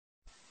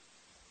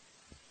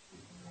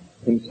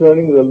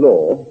concerning the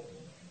law,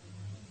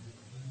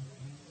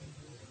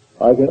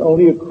 I can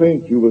only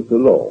acquaint you with the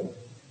law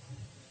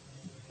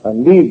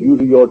and leave you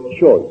to your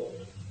choice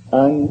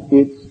and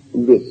its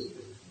risk.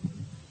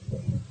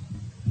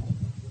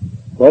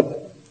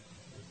 But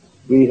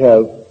we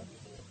have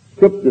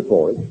scripture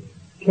for it.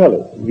 Tell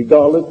it,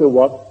 regardless of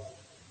what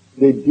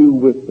they do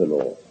with the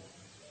law.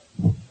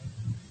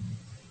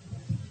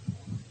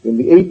 In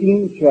the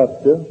 18th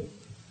chapter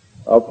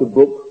of the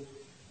book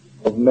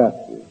of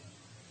Matthew,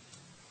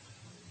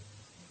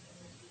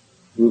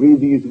 we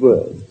read these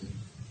words.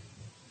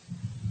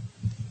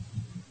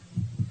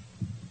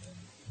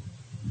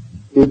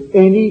 If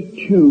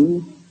any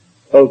two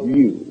of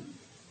you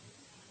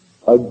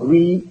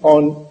agree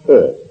on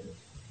earth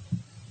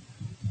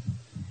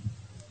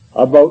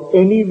about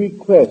any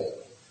request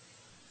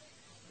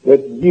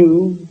that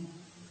you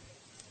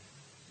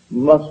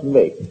must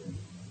make,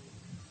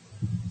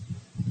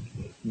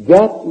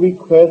 that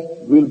request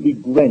will be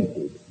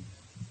granted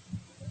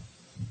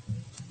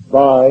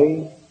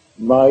by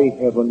my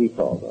Heavenly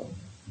Father.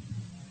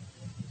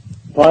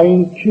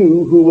 Find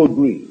two who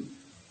agree,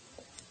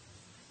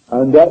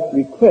 and that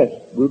request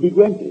will be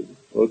granted.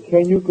 Well,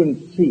 can you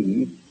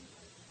conceive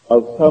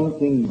of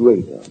something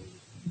greater?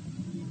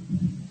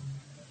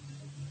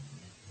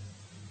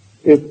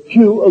 If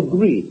two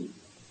agree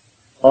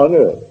on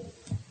earth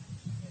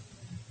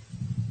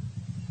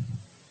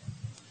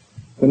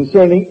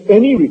concerning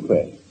any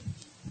request,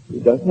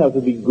 it doesn't have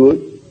to be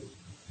good,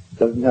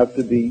 doesn't have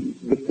to be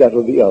this, that,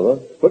 or the other,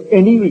 but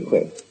any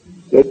request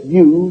that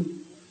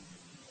you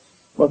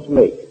must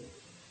make,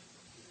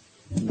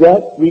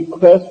 that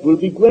request will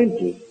be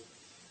granted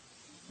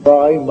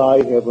by my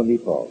Heavenly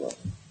Father.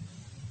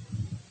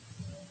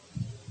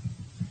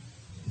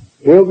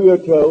 Here we are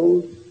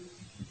told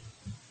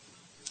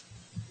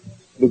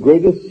the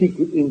greatest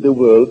secret in the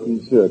world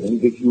concerning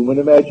the human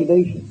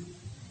imagination.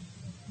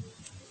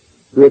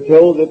 We are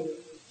told that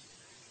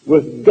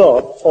with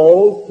God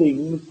all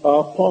things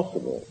are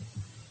possible.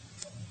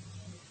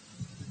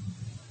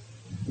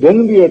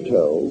 Then we are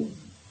told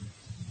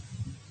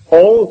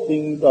all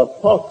things are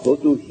possible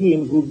to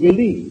him who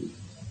believes.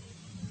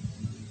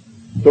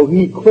 So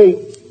he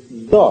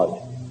equates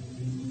God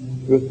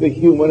with the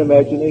human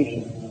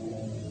imagination.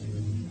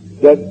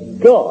 That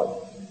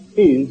God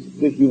is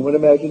the human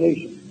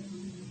imagination.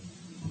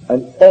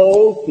 And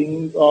all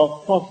things are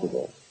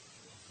possible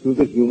to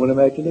the human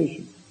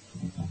imagination.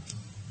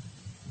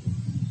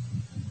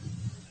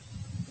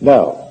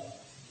 Now,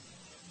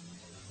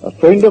 a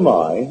friend of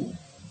mine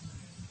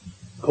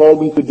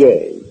called me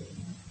today,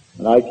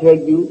 and I tell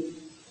you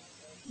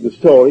the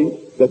story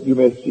that you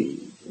may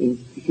see.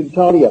 It's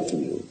entirely up to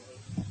you.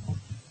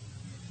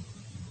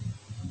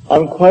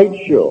 I'm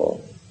quite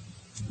sure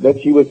that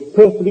she was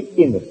perfectly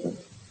innocent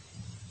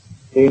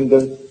in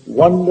the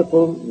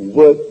wonderful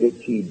work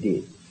that she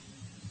did.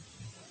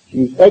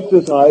 She's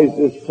exercised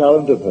this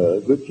talent of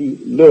hers, which she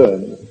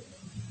learned,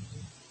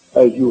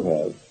 as you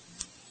have,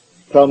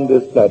 from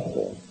this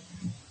platform.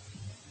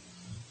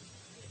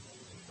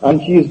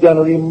 And she has done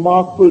a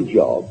remarkable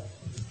job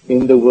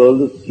in the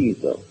world of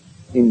Caesar,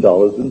 in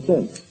dollars and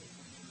cents.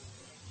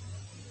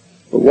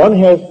 But one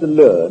has to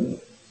learn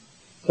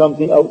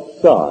something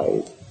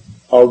outside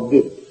of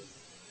this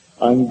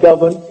and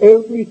govern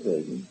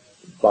everything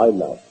by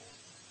love.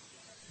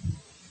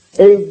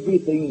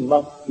 Everything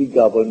must be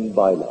governed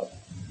by love.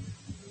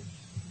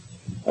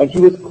 And she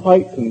was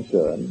quite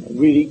concerned,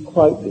 really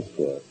quite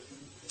disturbed.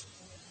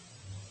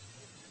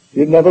 She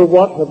said, Neville,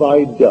 what have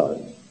I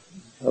done?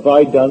 Have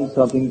I done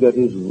something that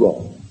is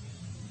wrong?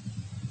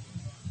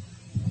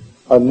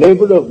 A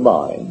neighbor of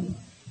mine,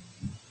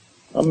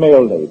 a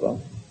male neighbor,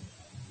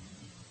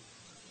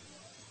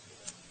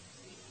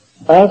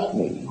 asked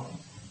me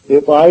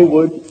if I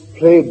would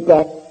play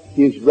back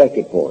his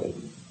record for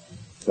him.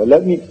 So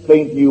let me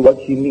explain to you what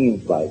she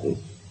means by this.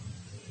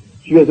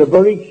 She has a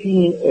very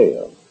keen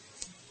ear.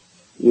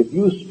 If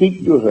you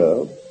speak to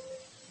her,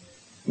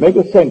 make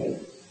a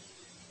sentence,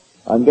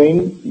 and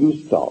then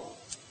you stop.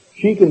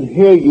 She can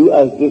hear you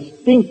as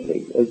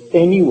distinctly as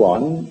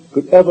anyone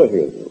could ever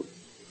hear you.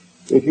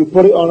 If you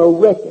put it on a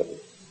record,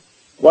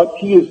 what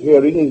she is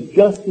hearing is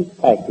just as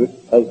accurate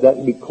as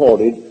that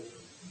recorded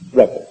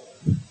record.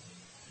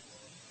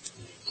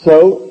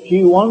 So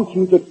she wants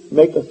you to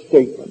make a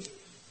statement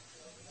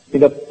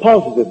in a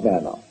positive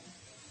manner.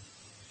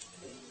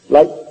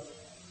 Like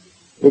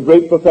the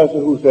great professor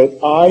who said,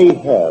 I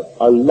have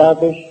a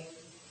lavish,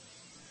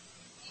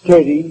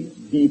 steady,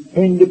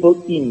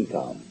 dependable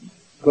income,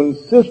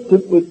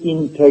 consistent with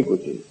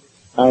integrity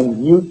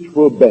and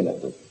mutual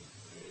benefit.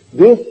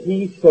 This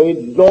he said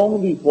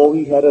long before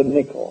he had a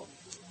nickel.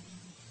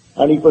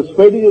 And he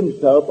persuaded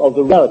himself of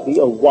the reality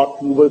of what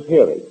he was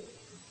hearing.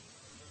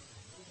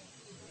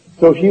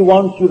 So she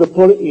wants you to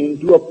put it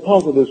into a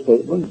positive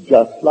statement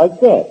just like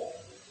that.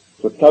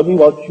 So tell me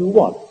what you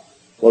want.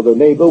 Well, the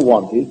neighbor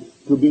wanted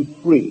to be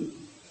free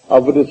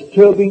of a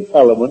disturbing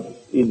element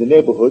in the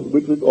neighborhood,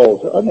 which was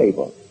also a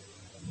neighbor.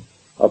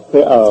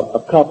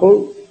 A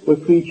couple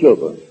with 3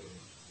 children.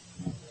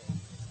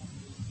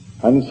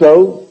 And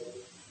so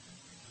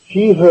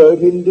she heard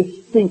him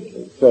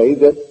distinctly say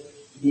that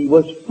he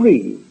was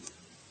free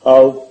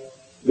of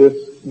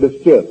this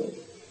disturbance,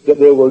 that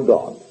they were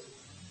gone.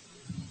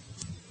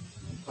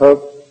 Her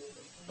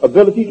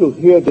ability to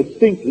hear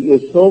distinctly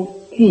is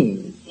so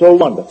keen, so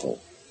wonderful,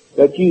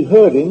 that she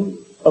heard him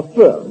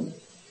affirm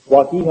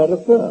what he had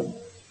affirmed.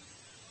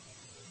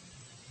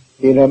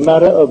 In a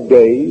matter of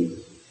days,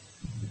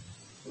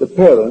 the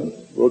parents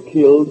were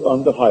killed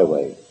on the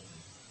highway,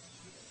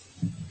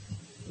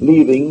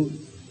 leaving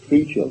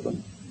 3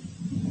 children,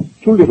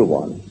 2 little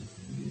ones,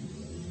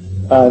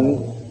 and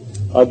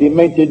a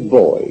demented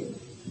boy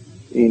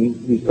in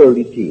his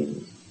early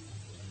teens.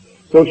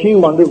 So she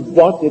wondered,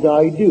 what did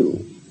I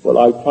do? Well,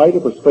 I tried to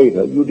persuade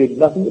her, you did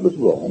nothing that was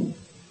wrong.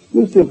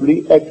 You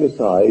simply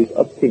exercised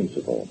a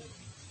principle.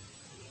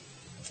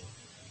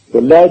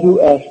 The lad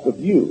who asked of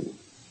you,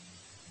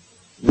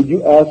 did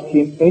you ask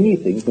him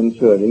anything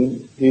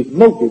concerning his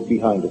motive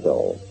behind it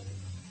all?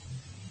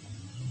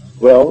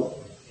 Well,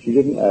 she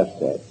didn't ask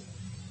that.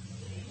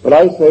 But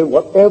I say,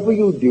 whatever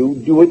you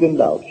do it in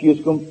love. She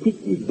is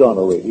completely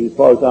exonerated as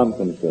far as I'm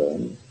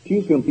concerned.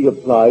 She simply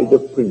applied the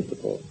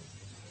principle.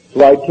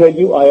 So I tell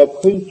you, I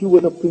acquaint you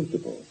with a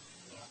principle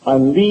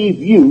and leave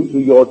you to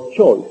your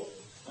choice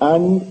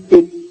and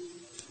its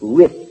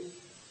risk.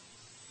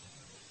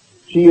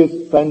 She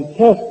is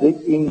fantastic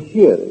in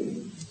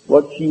hearing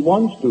what she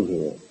wants to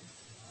hear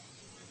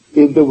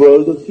in the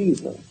world of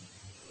Caesar.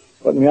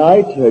 But may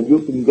I tell you,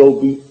 can go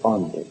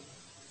beyond it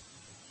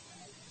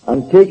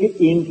and take it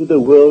into the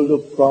world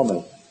of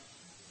promise.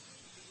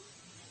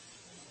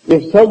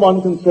 If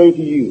someone can say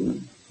to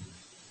you,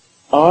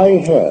 I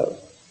have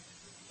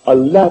a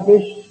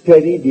lavish,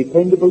 steady,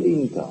 dependable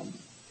income,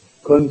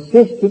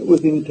 consistent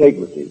with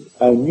integrity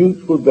and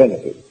mutual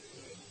benefit,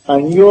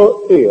 and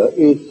your ear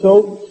is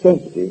so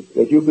sensitive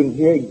that you can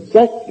hear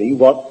exactly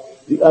what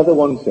the other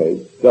one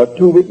says. There are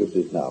 2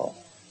 witnesses now.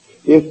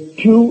 If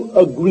 2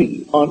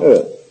 agree on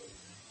earth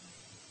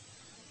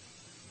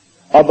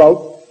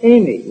about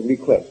any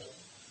request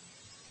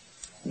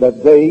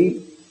that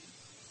they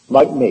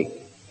might make,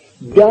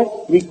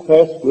 that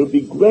request will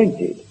be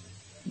granted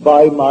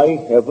by my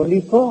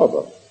heavenly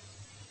Father.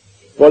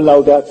 Well,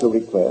 now that's a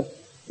request.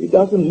 It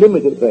doesn't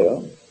limit it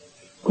there.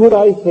 Could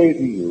I say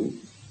to you,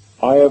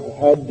 I have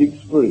had the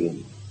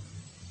experience.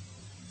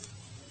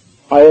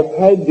 I have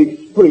had the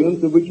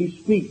experience of which he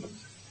speaks,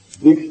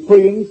 the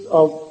experience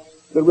of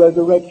the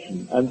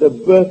resurrection and the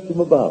birth from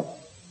above,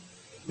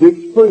 the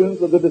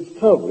experience of the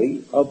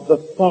discovery of the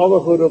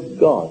fatherhood of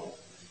God,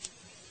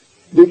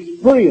 the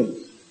experience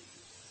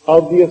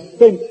of the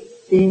ascent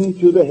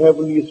into the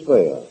heavenly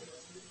sphere.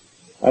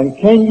 And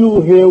can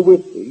you hear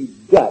with me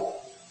that?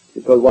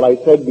 Because what I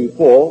said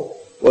before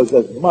was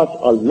as much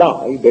a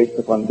lie based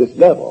upon this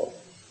level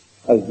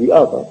as the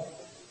other.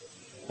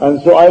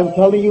 And so I am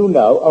telling you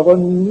now of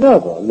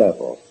another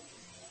level.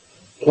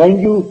 Can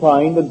you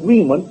find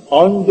agreement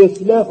on this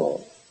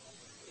level?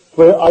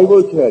 Where I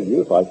will tell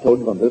you, if I told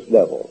you on this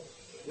level,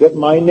 that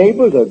my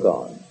neighbors are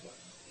gone,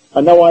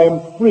 and now I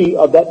am free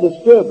of that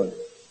disturbance.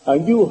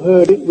 And you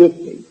heard it with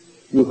me.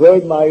 You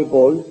heard my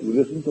voice, you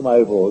listened to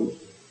my voice,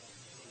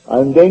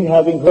 and then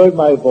having heard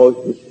my voice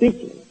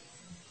distinctly,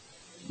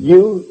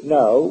 you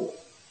now,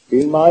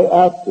 in my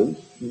absence,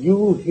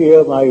 you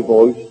hear my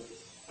voice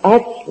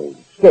actually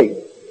state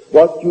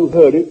what you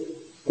heard it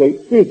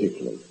state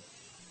physically.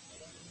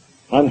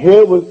 And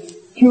here was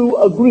 2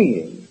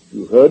 agreeing.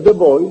 You heard the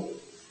voice,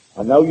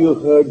 and now you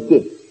heard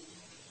this.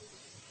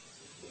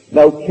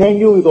 Now can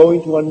you go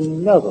into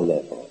another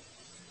level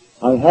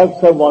and have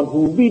someone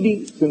who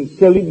really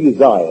sincerely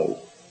desires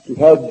to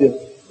have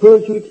the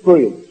spiritual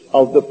experience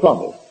of the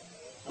promise,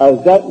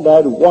 as that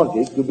lad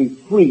wanted to be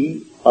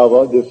free of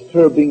a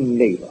disturbing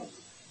neighbor?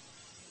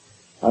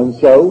 And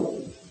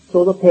so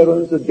the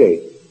parents are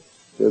dead.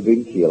 They've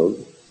been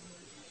killed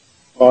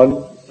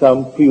on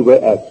some freeway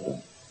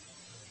accident.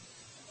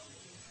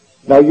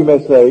 Now you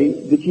may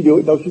say, did she do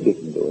it? No, she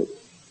didn't do it.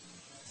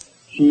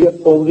 She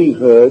only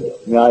heard,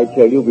 may I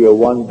tell you, we are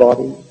one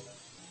body.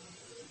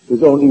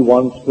 There's only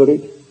one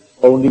Spirit,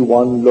 only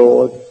one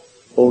Lord,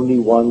 only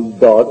one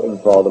God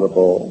and Father of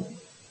all.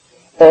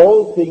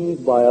 All things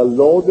by a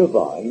law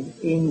divine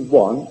in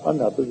one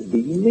another's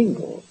being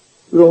mingled.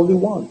 We're only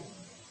one.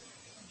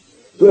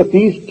 So if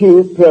these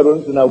 2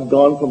 parents are now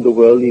gone from the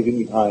world, leaving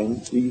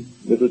behind these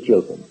little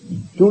children,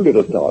 2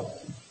 little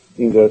tots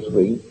in their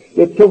swing,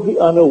 they're totally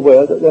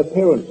unaware that their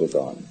parents are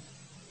gone.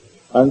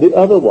 And the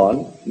other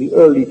one, the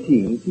early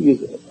teens, he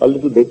is a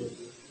little bit,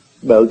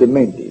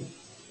 demented.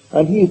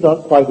 And he is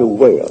not quite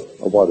aware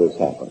of what has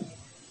happened.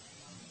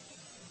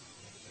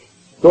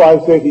 So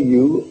I say to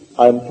you,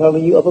 I am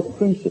telling you of a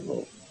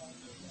principle,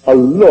 a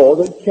law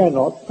that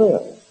cannot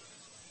fail.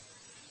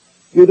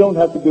 You don't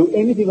have to do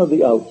anything on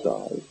the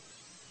outside,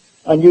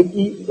 and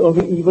you don't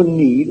even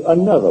need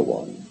another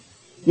one.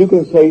 You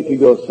can say to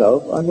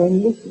yourself, and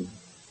then listen.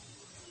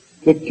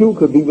 The 2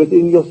 could be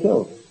within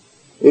yourself.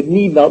 It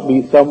need not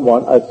be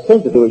someone as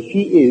sensitive as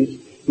she is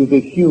to the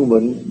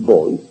human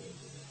voice.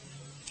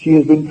 She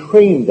has been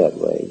trained that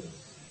way.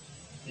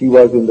 She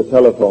was in the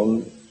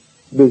telephone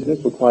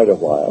business for quite a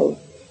while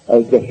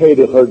as the head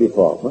of her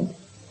department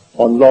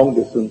on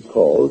long-distance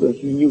calls, and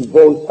she knew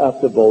voice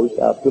after voice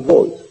after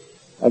voice.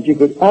 And she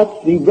could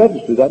actually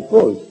register that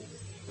voice.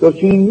 So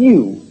she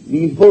knew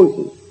these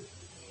voices.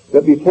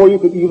 That before you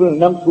could even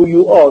announce who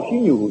you are, she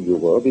knew who you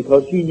were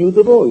because she knew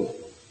the voice.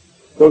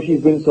 So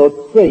she's been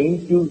so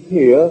trained to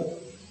hear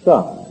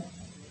sound.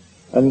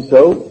 And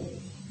so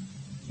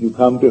you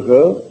come to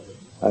her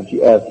and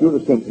she asks you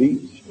to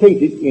simply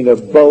state it in a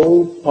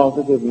bold,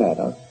 positive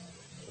manner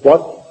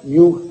what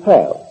you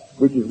have,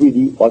 which is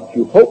really what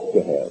you hope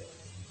to have.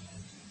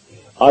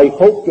 I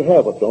hope to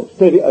have it. Don't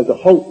state it as a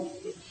hope.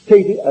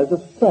 State it as a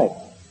fact.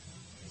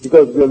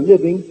 Because we're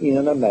living in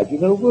an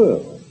imaginary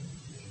world.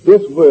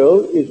 This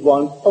world is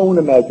one's own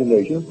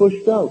imagination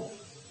pushed out.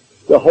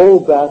 The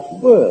whole vast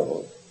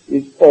world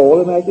is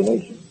all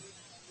imagination.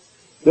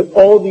 That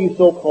all these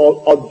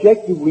so-called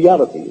objective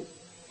realities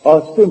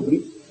are simply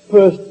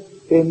first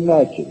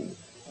imagined,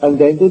 and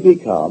then they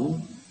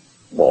become,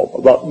 well,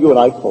 what you and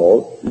I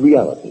call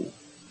reality.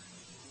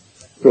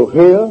 So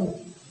here,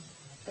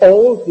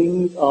 all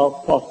things are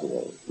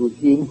possible to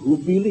him who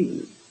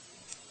believes.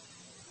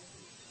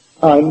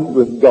 And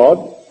with God,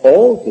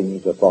 all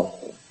things are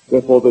possible.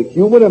 Therefore, the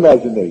human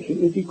imagination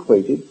is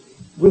equated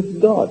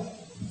with God.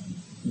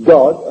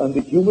 God and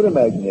the human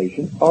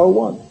imagination are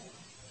one.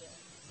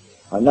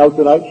 And now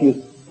tonight she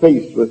is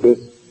faced with this,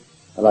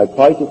 and I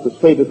tried to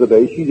persuade her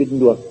today she didn't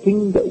do a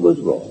thing that was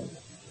wrong.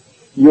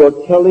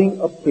 You're telling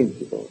a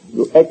principle.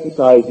 You're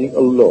exercising a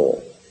law.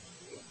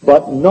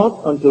 But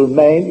not until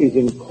man is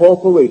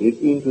incorporated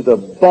into the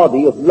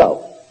body of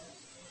love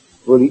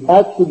will he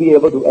actually be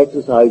able to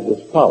exercise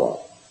this power,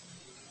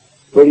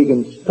 where he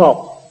can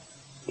stop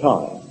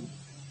time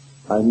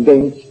and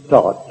then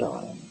start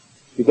time.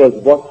 Because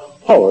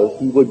what powers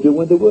he would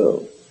do in the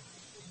world.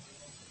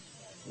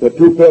 The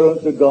two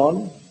parents are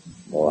gone.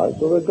 All right,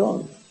 so they're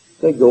gone.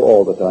 They go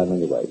all the time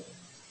anyway.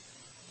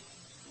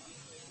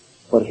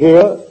 But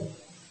here,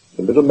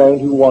 the little man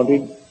who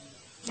wanted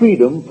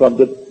freedom from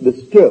the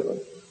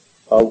disturbance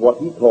of what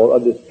he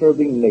called a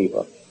disturbing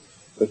neighbor.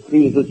 The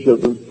three little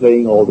children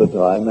playing all the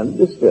time and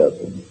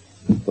disturbed him.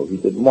 So he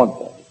didn't want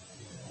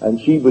that. And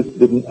she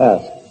didn't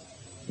ask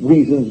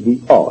reasons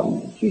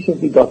beyond. She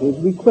simply got his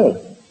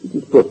request. It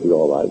was perfectly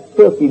all right,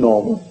 perfectly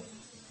normal.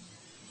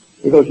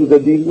 Because she's a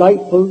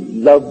delightful,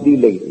 lovely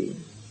lady.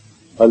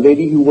 A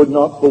lady who would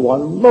not for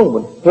one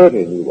moment hurt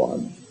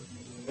anyone.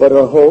 But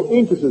her whole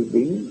interest has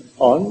been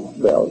on,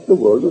 well, the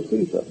world of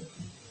Caesar.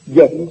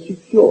 Getting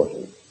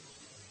security.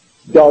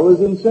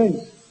 Dollars and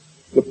cents.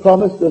 The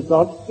promise does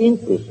not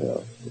interest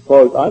her. As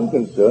far as I'm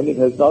concerned, it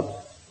has not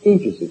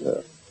interested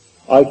her.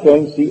 I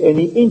can't see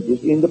any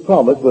interest in the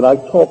promise when I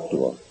talk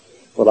to her.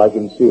 But I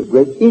can see a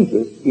great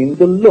interest in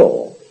the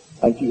law.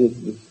 And she has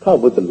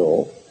discovered the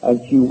law,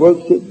 and she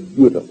works it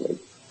beautifully.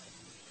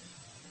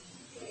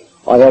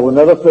 I have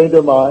another friend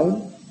of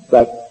mine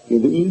back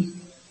in the East,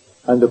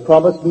 and the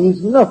promise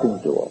means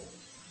nothing to her.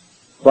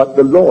 But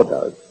the law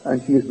does,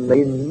 and she has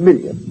made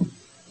millions.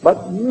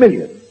 But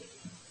millions.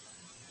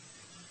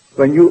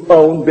 When you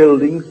own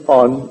buildings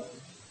on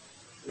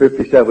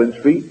 57th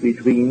Street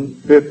between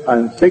 5th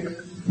and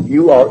 6th,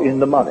 you are in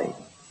the money.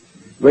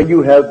 When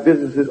you have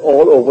businesses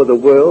all over the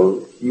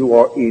world, you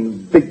are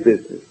in big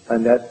business,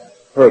 and that's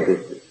her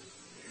business.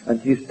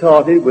 And she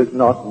started with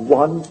not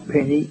one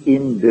penny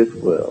in this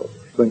world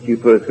when she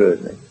first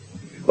heard me.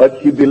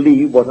 But she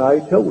believed what I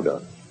told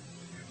her.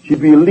 She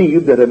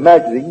believed that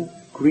imagining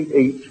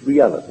creates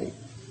reality.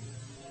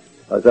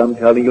 As I'm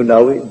telling you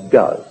now, it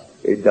does.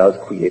 It does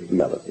create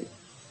reality.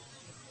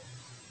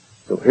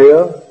 So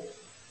here,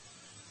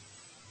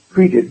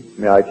 treat it,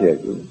 may I tell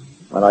you,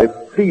 and I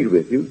plead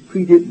with you,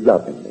 treat it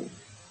lovingly.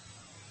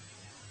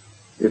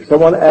 If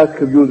someone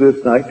asks of you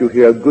this night to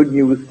hear good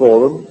news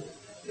for them,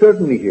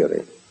 certainly hear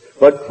it.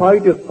 But try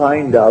to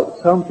find out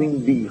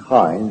something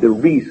behind the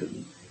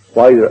reason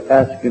why they're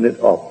asking it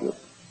of you.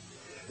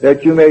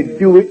 That you may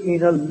do it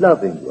in a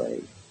loving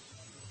way.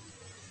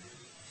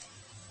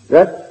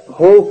 That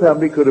whole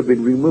family could have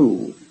been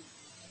removed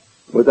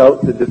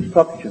without the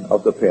destruction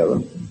of the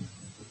parents.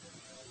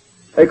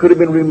 It could have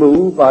been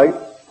removed by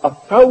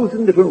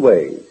 1,000 different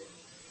ways.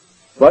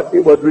 But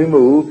it was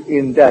removed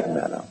in that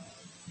manner.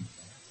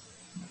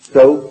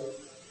 So,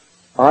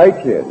 I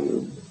tell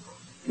you,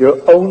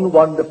 your own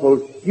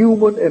wonderful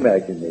human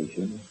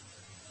imagination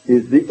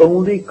is the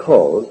only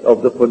cause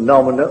of the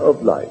phenomena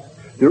of life.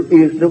 There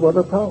is no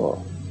other power.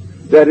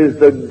 That is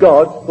the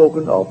God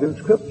spoken of in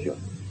Scripture.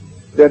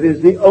 That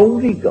is the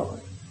only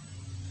God.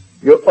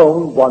 Your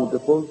own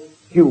wonderful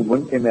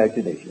human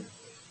imagination.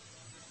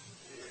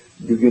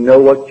 Do you know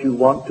what you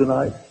want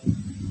tonight?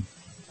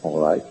 All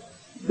right.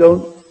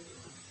 Don't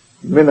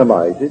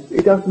minimize it.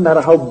 It doesn't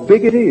matter how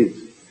big it is.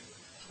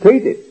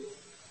 State it.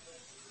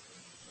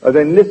 And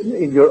then listen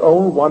in your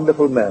own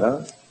wonderful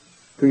manner,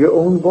 to your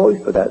own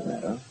voice for that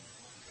matter,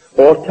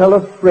 or tell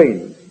a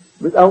friend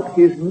without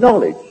his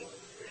knowledge.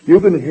 You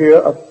can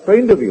hear a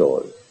friend of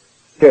yours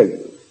tell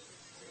you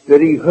that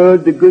he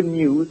heard the good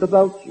news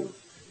about you.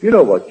 You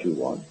know what you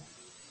want.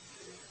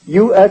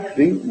 You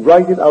actually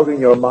write it out in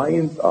your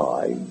mind's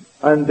eye,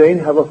 and then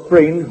have a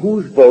friend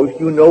whose voice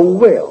you know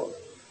well,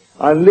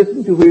 and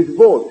listen to his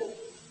voice,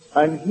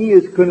 and he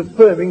is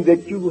confirming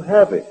that you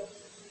have it.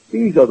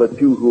 These are the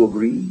two who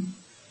agree.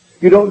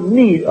 You don't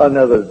need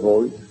another's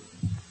voice,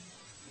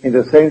 in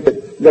the sense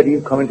that letting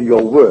him come into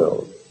your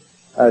world,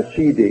 as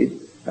she did,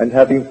 and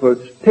have him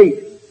first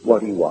state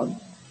what he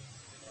wants.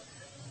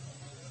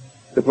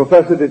 The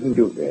professor didn't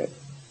do that.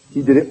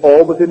 He did it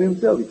all within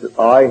himself. He said,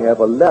 I have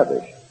a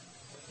lavish,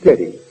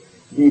 steady,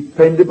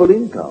 dependable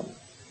income,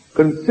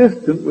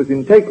 consistent with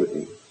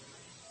integrity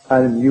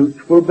and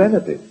mutual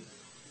benefit.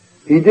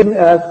 He didn't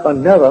ask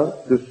another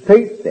to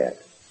state that.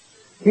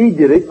 He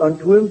did it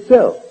unto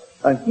himself,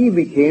 and he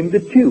became the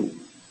two.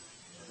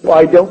 Well,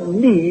 I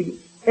don't need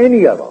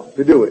any other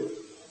to do it.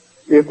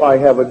 If I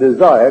have a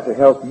desire to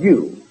help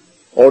you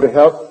or to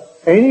help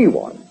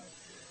anyone,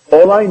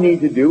 all I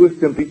need to do is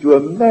simply to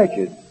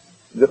imagine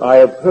that I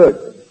have heard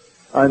them,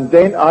 and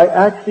then I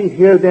actually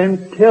hear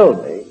them tell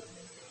me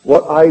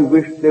what I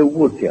wish they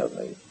would tell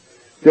me.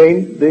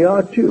 Then they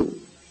are two.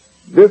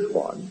 This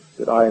one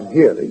that I am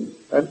hearing,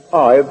 and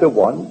I am the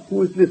one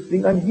who is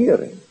listening and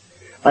hearing.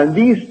 And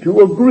these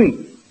two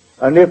agree.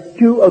 And if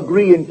two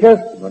agree in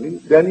testimony,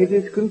 then it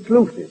is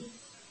conclusive.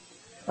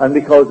 And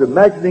because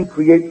imagining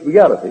creates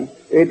reality,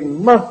 it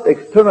must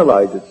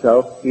externalize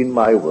itself in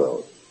my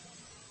world.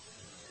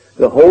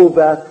 The whole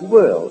vast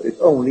world is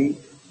only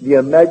the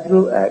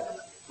imaginal act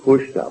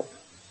pushed out.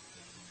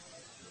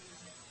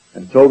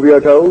 And so we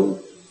are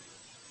told,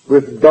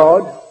 with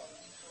God,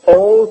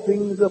 all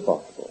things are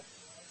possible.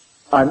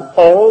 And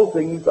all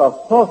things are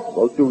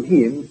possible to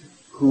him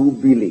who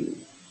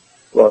believes.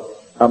 Well,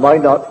 am I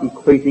not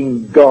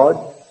equating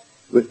God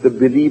with the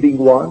believing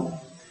one?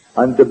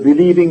 And the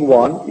believing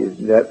one is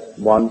that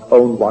one's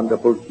own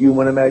wonderful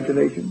human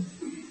imagination.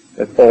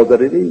 That's all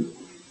that it is.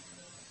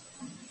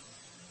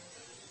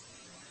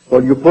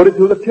 Well, you put it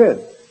to the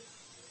test,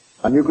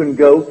 and you can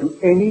go to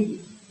any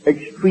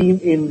extreme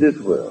in this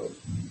world.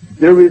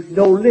 There is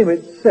no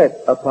limit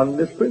set upon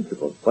this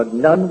principle, but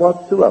none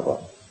whatsoever.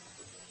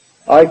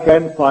 I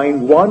can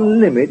find one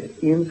limit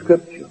in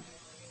Scripture,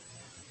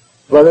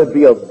 whether it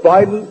be a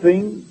violent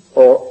thing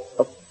or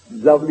a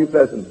lovely,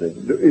 pleasant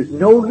thing. There is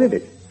no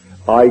limit.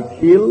 I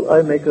kill,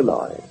 I make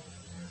alive.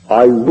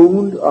 I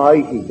wound, I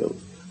heal.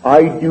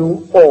 I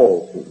do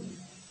all things.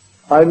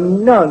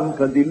 And none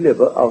can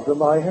deliver out of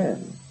my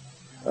hand,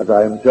 as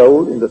I am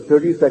told in the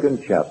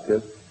 32nd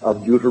chapter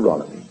of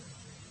Deuteronomy.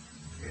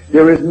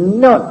 There is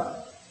none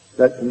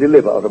that can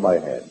deliver out of my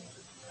hand.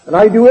 And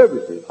I do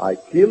everything. I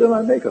kill and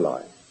I make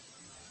alive.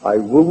 I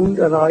wound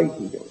and I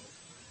heal.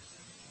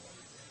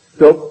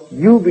 So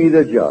you be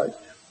the judge.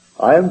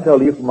 I am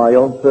telling you from my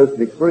own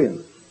personal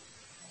experience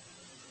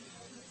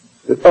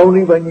that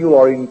only when you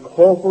are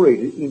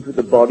incorporated into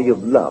the body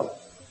of love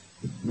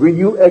will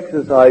you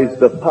exercise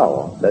the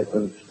power that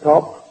can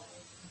stop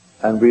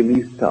and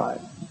release time.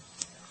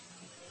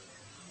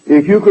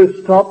 If you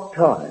could stop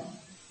time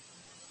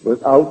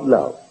without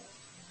love,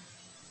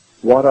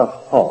 what a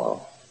horror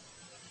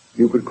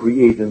you could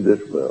create in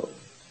this world.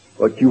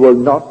 But you will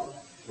not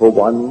for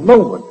one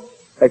moment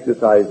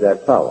exercise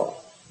that power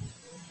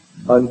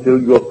until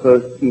you are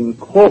first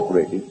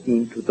incorporated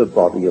into the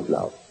body of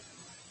love.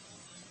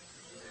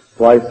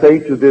 So I say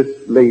to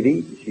this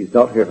lady, she's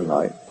not here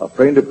tonight, a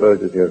friend of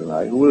hers is here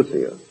tonight, who is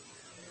here.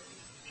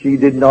 She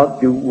did not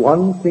do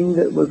one thing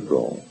that was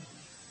wrong.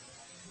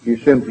 She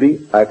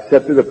simply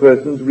accepted a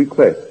person's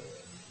request,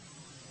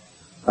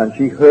 and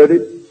she heard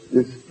it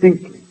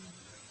distinctly.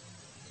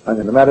 And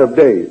in a matter of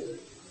days,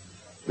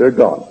 they're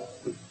gone.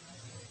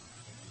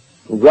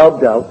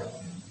 Rubbed out,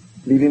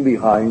 leaving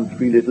behind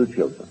 3 little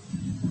children.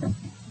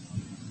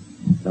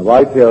 Now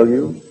I tell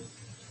you,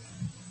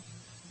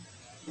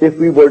 if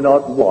we were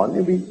not one,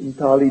 it would be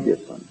entirely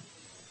different.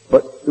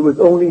 But it was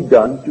only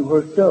done to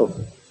herself.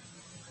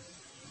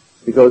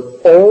 Because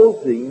all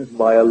things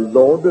by a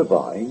law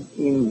divine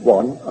in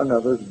one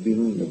another's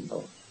being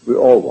mingled. We're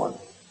all one.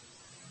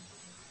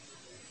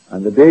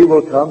 And the day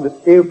will come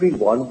that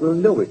everyone will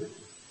know it.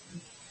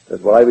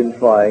 That's what I've been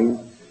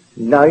trying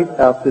night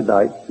after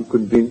night to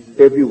convince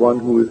everyone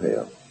who is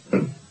here.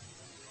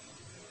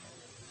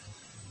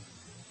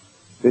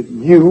 That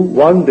you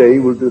one day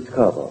will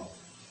discover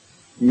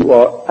you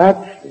are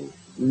actually,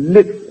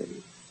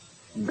 literally,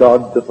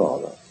 God the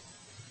Father.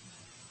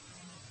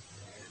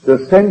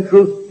 The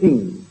central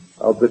theme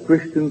of the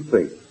Christian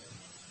faith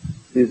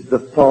is the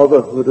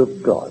fatherhood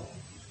of God.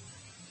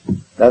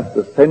 That's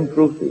the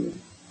central theme.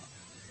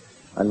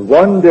 And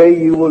one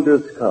day you will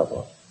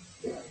discover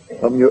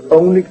from your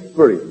own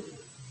experience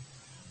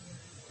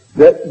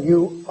that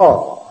you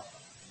are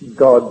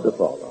God the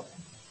Father.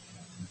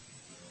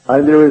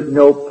 And there is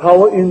no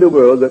power in the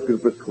world that can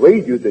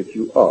persuade you that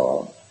you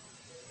are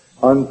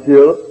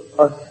until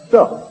a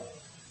son.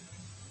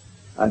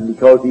 And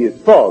because he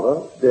is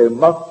Father, there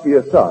must be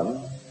a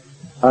Son,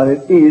 and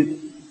it is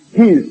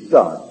his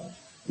Son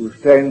who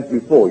stands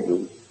before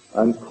you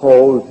and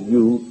calls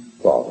you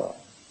Father.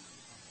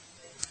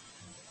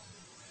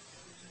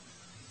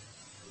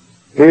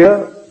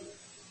 Here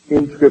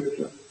in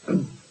Scripture.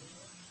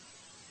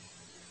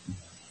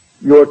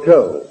 You're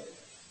told,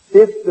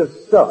 if the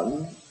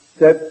Son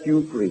sets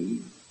you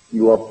free,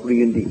 you are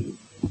free indeed.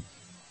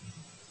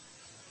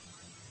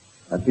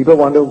 And people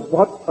wonder,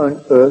 what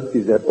on earth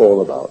is that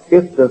all about?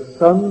 If the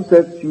Son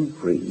sets you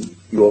free,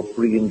 you are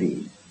free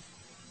indeed.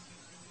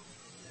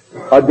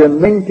 A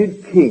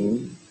demented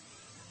king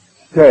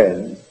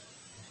stands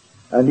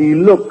and he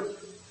looks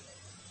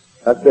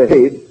at the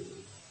head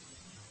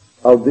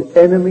of the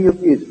enemy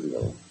of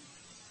Israel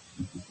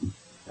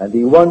and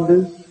he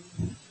wonders,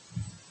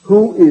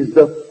 who is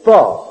the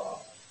father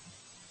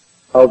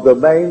of the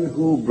man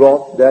who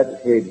brought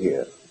that head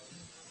here?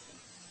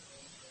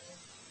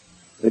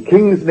 The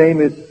king's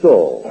name is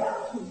Saul,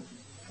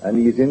 and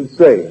he's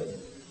insane.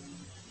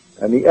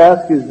 And he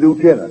asked his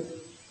lieutenant,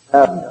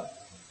 Abner,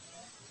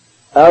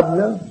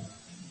 Abner,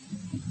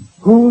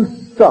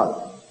 whose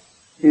son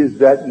is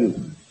that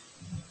youth?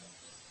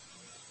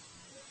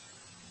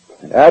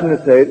 And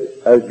Abner said,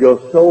 as your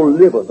soul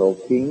liveth, O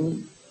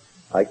king,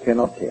 I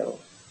cannot tell.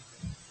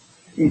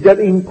 He said,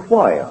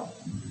 inquire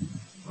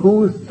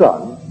whose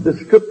son the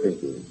scripture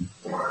is.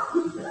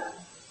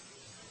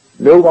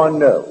 No one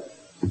knows.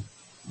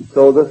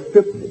 So the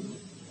scripture,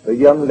 the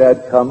young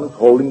lad comes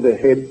holding the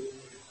head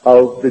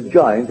of the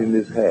giant in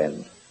his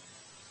hand.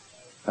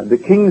 And the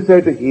king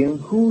said to him,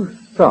 whose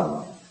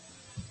son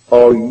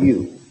are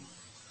you,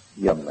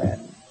 young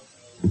man?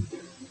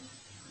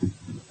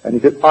 And he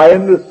said, I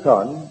am the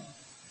son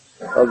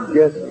of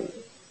Jesse,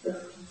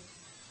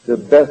 the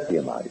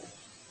Bethlehemite.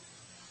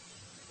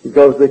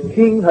 Because the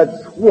king had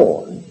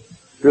sworn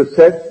to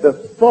set the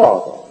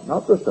father,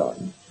 not the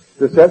son,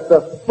 to set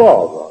the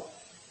father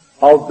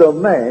of the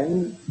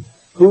man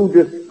who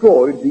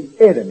destroyed the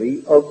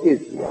enemy of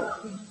Israel.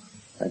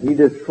 And he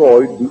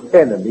destroyed the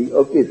enemy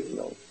of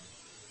Israel.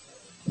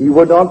 He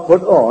would not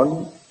put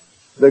on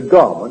the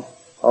garment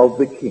of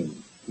the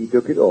king. He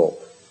took it off.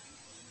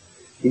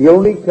 He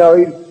only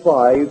carried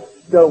 5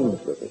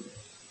 stones with him.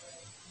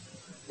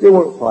 There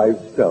weren't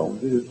 5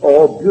 stones. This is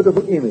all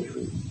beautiful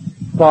imagery.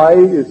 5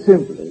 is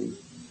simply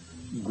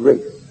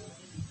grace.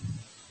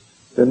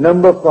 The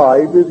number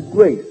 5 is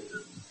grace.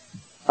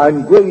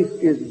 And grace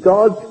is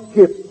God's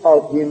gift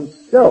of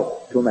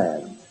himself to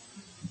man.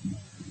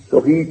 So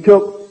he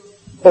took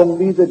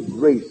only the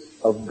grace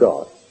of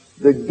God,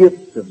 the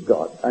gift of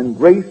God. And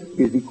grace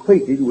is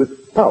equated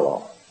with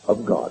power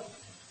of God.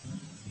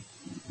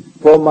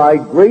 For my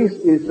grace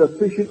is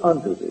sufficient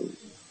unto thee,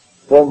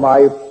 for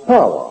my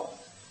power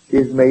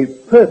is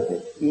made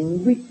perfect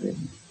in weakness.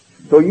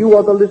 So you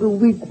are the little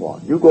weak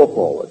one. You go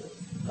forward.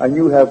 And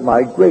you have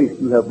my grace,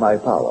 you have my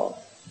power.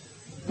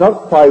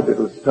 Not 5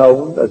 little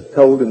stones as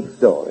told in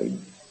story.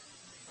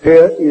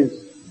 Here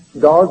is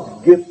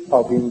God's gift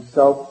of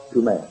himself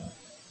to man.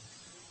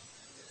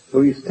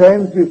 So he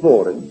stands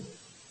before him,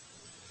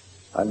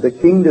 and the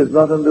king does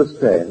not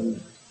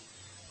understand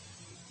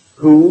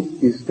who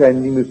is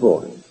standing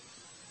before him.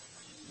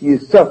 He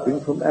is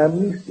suffering from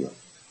amnesia.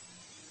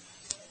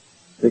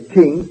 The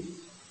king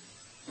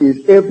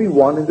is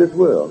everyone in this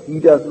world. He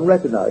doesn't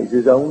recognize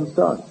his own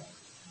son.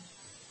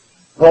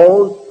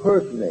 Paul's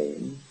first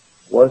name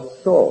was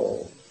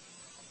Saul.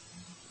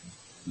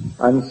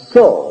 And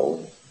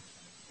Saul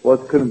was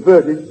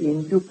converted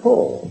into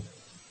Paul.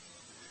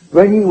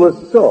 When he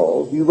was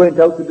Saul, he went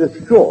out to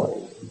destroy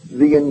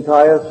the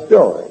entire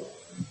story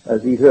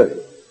as he heard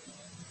it.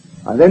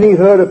 And then he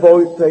heard a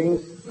voice saying,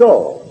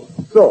 Saul,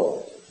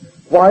 Saul,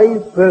 why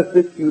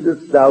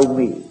persecutest thou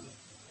me?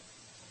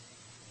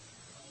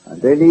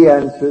 And then he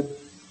answered,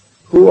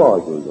 who are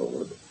you,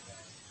 Lord?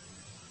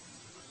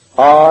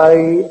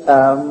 I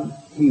am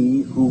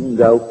he whom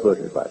thou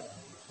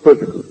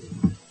persecutest.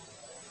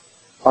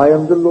 I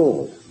am the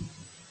Lord.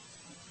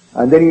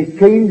 And then he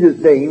changed his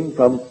name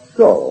from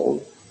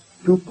Saul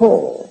to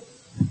Paul.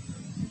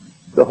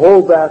 The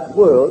whole vast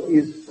world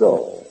is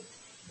Saul.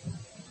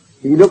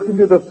 He looks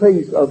into the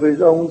face of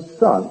his own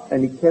son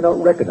and he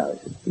cannot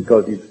recognize it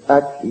because he's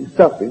actually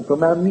suffering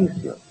from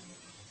amnesia.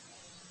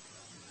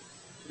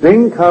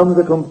 Then comes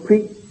a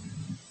complete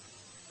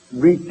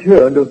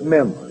return of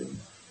memory.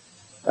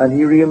 And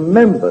he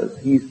remembers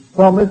he's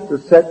promised to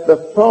set the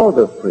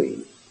father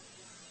free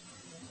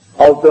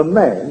of the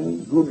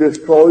man who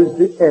destroys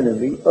the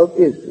enemy of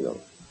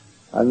Israel.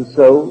 And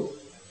so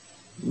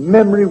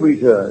memory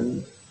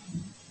returns,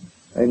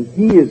 and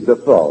he is the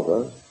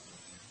father,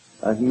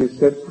 and he is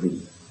set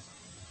free.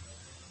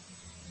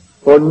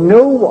 For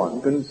no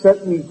one can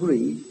set me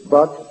free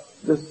but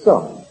the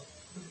Son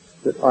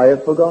that I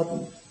have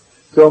forgotten.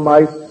 So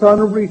my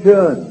son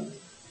returns,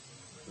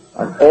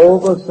 and all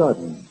of a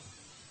sudden,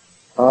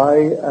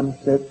 I am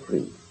set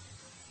free.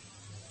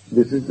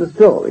 This is the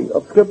story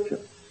of Scripture.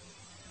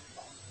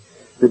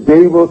 The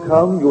day will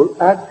come, you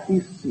will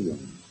actually see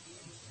him.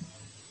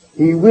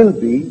 He will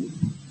be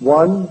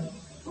one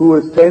who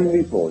will stand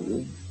before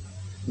you.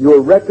 You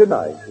will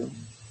recognize him.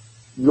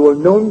 You will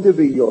know him to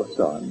be your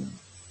son.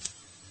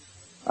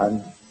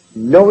 And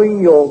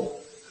knowing your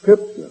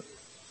Scripture,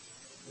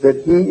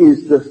 that he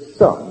is the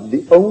Son,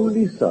 the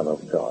only Son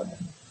of God,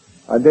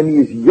 and then he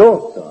is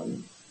your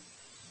son,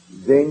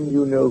 then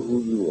you know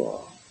who you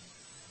are.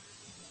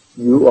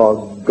 You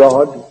are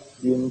God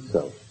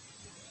himself,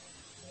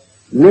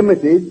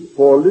 limited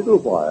for a little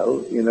while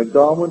in a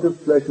garment of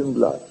flesh and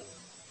blood,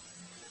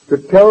 to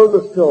tell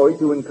the story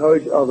to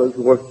encourage others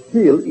who are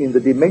still in the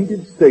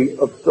demented state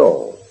of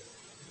Saul.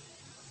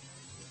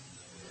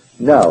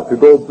 Now, to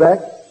go back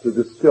to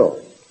the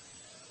story,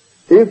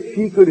 if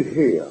she could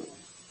hear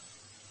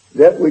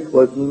that which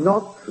was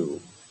not true,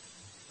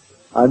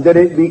 and then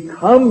it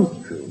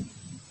becomes true,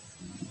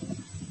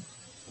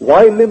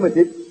 why limit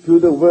it to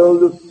the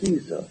world of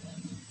Caesar,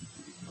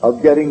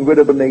 of getting rid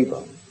of a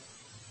neighbor?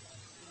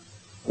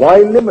 Why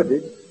limit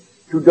it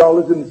to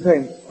dollars and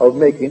cents of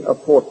making a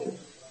fortune?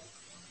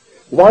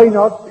 Why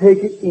not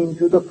take it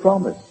into the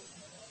promise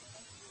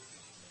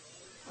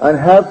and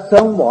have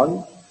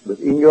someone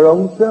within your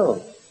own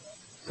self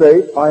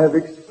say, I have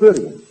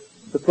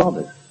experienced the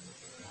promise.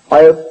 I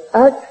have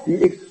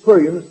actually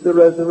experienced the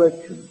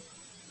resurrection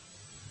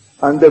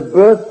and the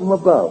birth from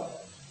above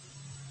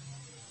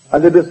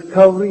and the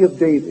discovery of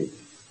David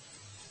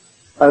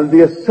and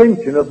the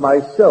ascension of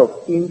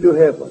myself into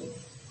heaven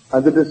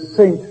and the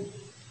descent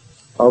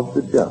of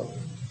the dove.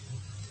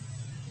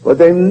 But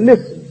then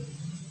listen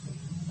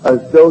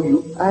as though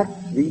you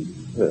actually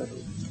heard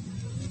it.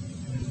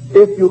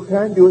 If you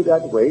can't do it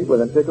that way, well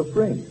then take a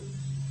friend.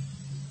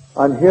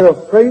 And here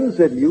a friend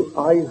said to you,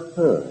 I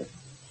heard.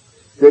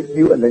 Said to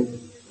you, and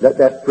then let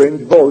that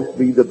friend's voice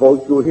be the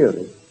voice you're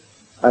hearing.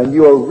 And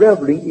you are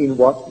reveling in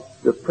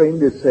what the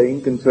friend is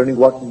saying concerning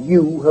what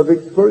you have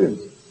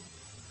experienced.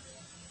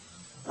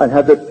 And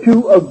have the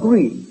two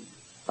agree,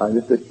 and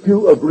if the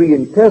two agree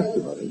in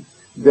testimony,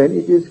 then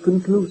it is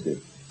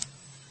conclusive.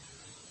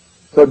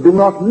 So do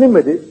not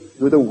limit it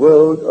to the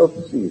world of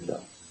Caesar.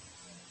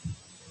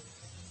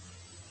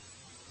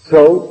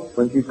 So,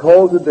 when she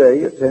called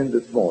today at 10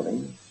 this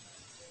morning,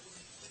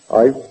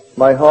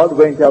 my heart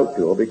went out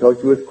to her because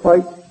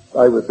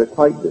I was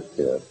quite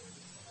disturbed.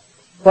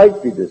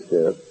 Frightfully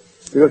disturbed,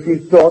 because she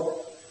thought,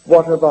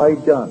 what have I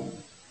done?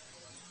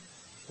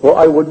 For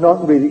she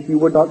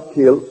would not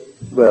kill,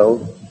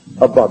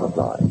 a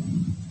butterfly.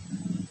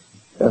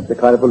 That's the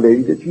kind of a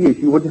lady that she is.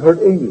 She wouldn't hurt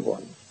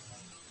anyone.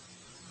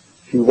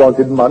 She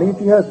wanted money, and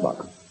she has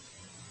money.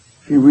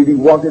 She really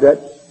wanted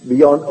that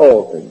beyond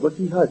all things, but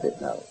she has it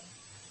now.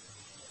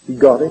 She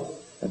got it,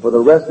 and for the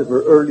rest of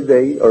her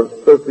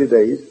earthly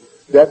days,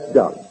 that's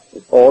done.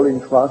 It's all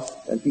in trust,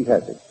 and she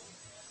has it.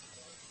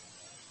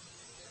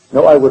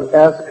 Now, I would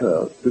ask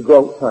her to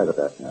go outside of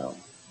that now.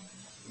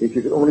 If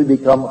she could only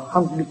become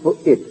hungry for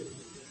it,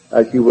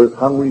 as she was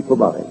hungry for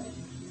money.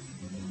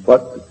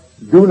 But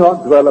do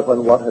not dwell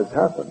upon what has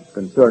happened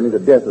concerning the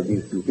death of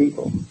these two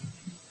people.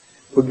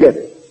 Forget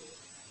it.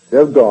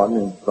 They're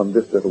gone from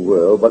this little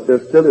world, but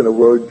they're still in a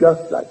world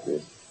just like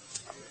this.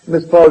 And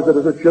as far as the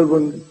little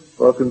children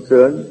are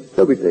concerned,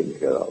 they'll be taken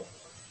care of.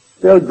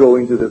 They'll grow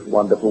into this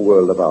wonderful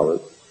world of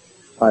ours,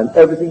 and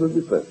everything will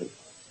be perfect.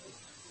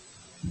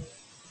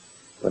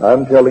 But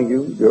I'm telling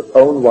you, your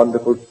own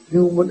wonderful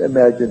human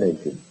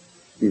imagination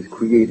is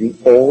creating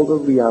all the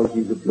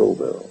realities of your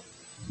world.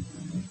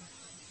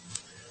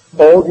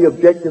 All the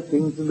objective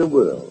things in the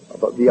world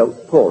about the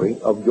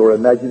outpouring of your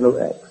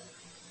imaginal acts.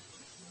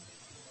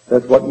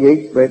 That's what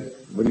Yeats meant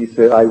when he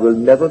said, I will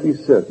never be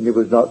certain it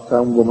was not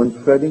some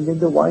woman treading in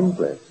the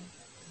winepress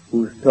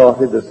who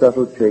started the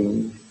subtle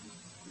change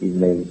in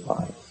men's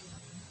eyes.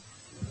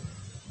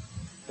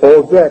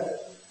 Or that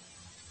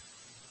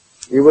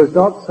it was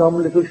not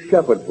some little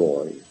shepherd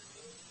boy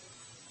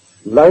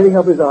lighting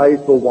up his eyes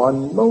for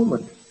one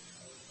moment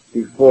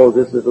before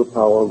this little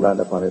power ran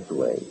upon its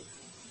way.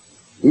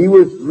 He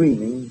was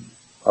dreaming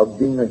of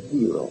being a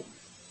hero.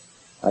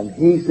 And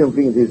he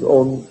simply, in his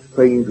own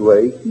strange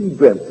way, he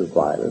dreamt of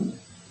violence.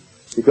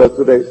 Because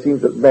today it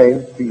seems that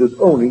man feels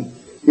only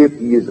if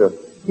he is a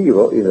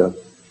hero in a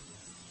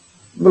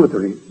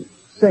military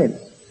sense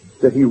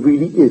that he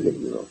really is a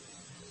hero.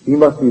 He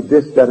must be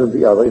this, that, and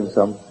the other in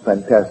some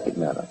fantastic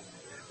manner.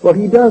 Well,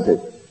 he does it.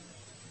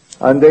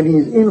 And then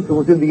he's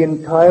influencing the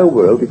entire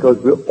world because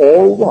we're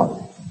all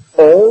one.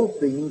 All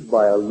things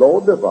by a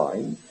law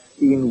divine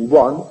in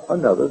one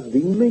another's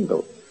being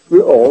mingled.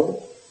 We're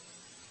all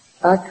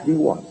actually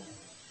one.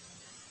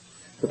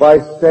 If I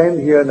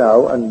stand here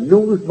now and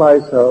lose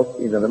myself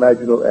in an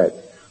imaginal act,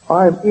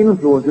 I am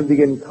influencing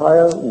the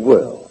entire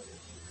world.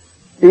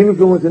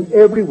 Influencing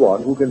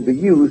everyone who can be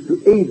used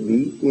to aid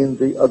me in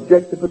the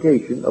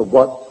objectification of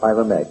what I'm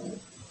imagining.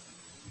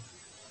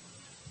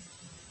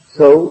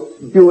 So,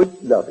 do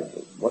it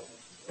lovingly.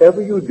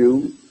 Whatever you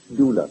do,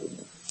 do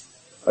lovingly.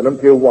 I don't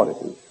care what it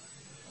is.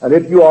 And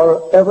if you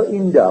are ever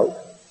in doubt,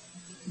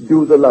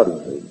 do the loving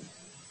thing,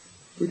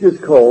 which is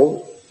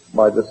called,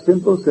 by the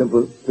simple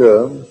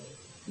term,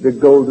 the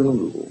golden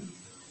rule.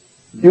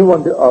 Do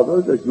unto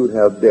others as you would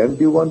have them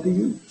do unto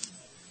you.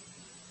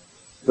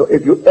 So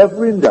if you're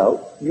ever in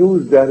doubt,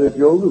 use that as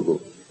your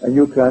rule, and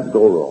you can't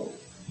go wrong.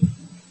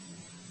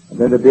 And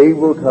then the day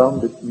will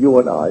come that you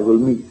and I will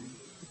meet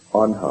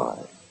on high.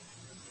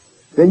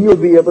 Then you'll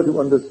be able to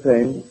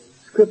understand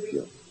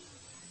Scripture.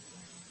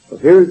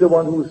 But here is the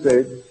one who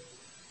said,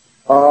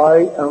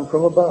 I am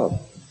from above,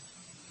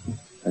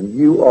 and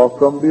you are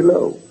from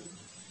below.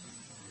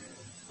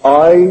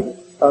 I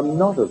am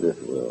not of this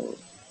world.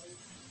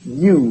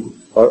 You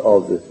are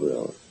of this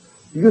world.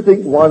 Do you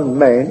think one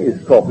man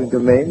is talking to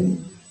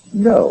men?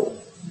 No.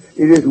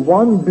 It is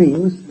one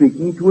being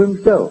speaking to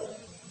himself.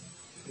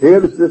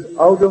 Here is this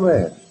outer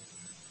man,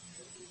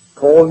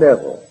 called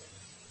Neville,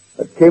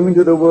 that came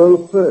into the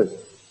world first.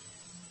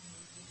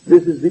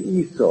 This is the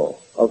Esau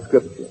of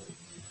Scripture.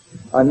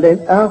 And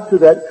then after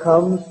that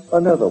comes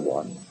another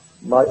one,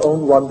 my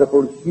own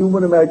wonderful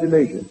human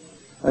imagination,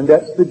 and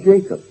that's the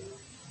Jacob.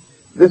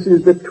 This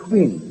is the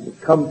twin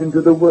that comes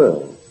into the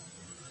world.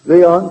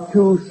 They aren't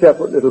two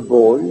separate little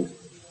boys.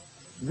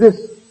 This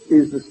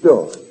is the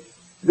story.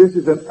 This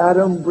is an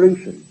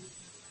adumbration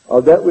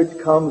of that which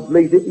comes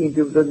later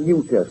into the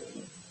New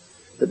Testament.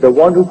 That the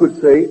one who could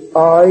say,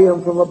 I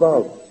am from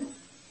above,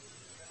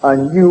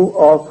 and you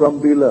are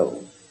from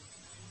below.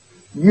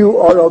 You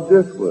are of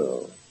this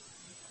world.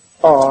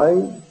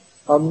 I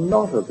am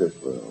not of this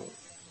world.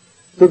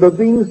 So the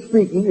being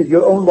speaking is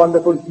your own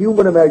wonderful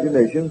human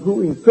imagination,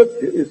 who in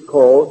Scripture is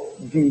called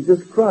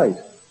Jesus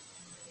Christ.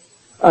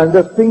 And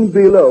the thing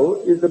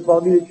below is the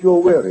body that you're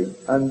wearing,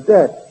 and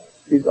that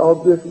is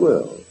of this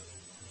world.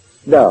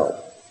 Now,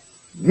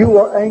 you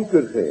are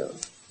anchored here.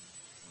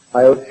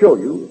 I'll show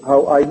you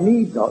how I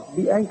need not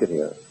be anchored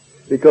here.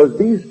 Because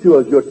these two,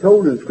 as you're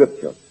told in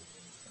Scripture,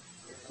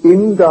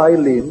 in thy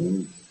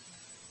limbs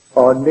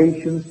are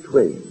nations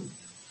twain.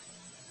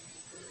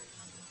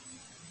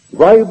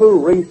 Rival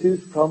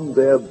races from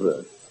their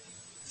birth.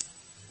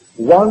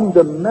 One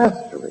the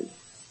mastery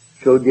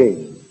shall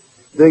gain,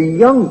 the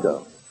younger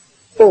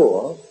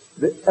or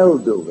the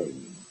elder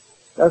reign.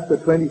 That's the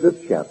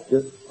 25th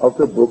chapter of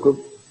the book of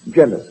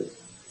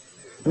Genesis.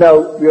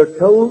 Now, we are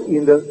told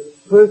in the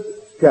first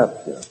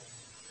chapter,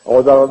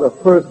 or the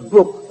first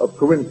book of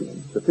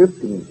Corinthians, the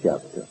 15th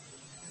chapter,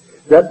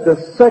 that the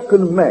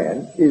second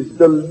man is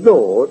the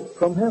Lord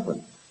from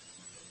heaven.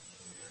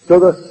 So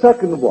the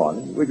second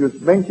one, which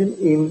was mentioned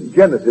in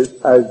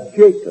Genesis as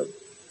Jacob,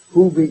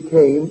 who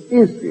became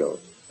Israel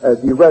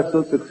as he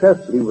wrestled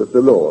successfully with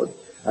the Lord,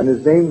 and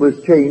his name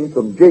was changed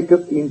from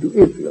Jacob into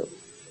Israel.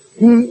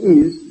 He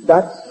is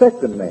that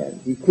second man.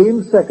 He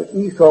came second.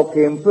 Esau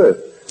came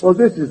first. Well,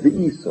 this is the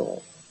Esau.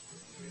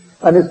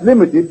 And it's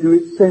limited to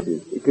its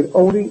senses. It can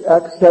only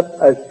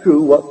accept as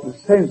true what the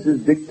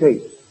senses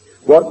dictate,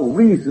 what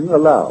reason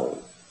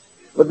allows.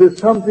 But there's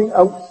something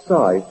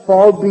outside,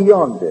 far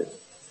beyond this,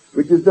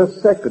 which is the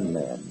second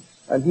man.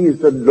 And he is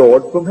the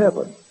Lord from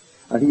heaven.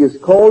 And he is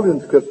called in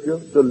Scripture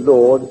the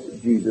Lord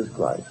Jesus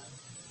Christ.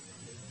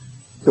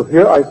 So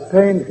here I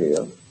stand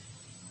here.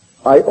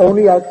 I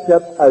only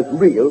accept as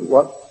real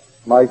what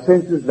my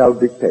senses now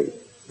dictate,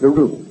 the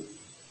room.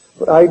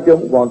 But I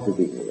don't want to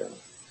be here.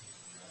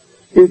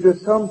 Is there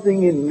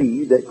something in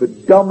me that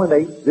could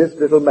dominate this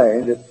little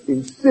man that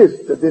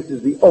insists that this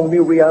is the only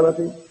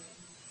reality?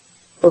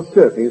 Well,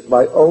 certainly it's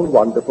my own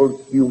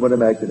wonderful human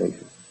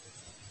imagination.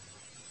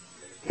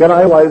 Can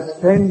I, while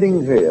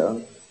standing here,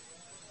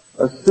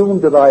 assume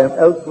that I am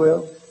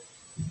elsewhere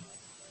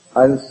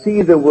and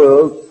see the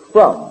world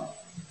from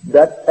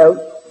that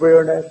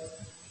elsewhereness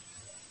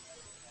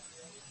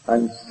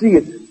and see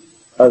it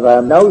as I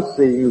am now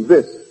seeing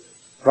this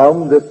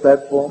from this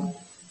platform?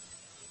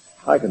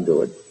 I can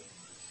do it.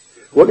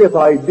 Well, if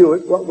I do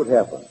it, what would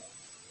happen?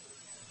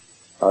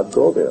 I'd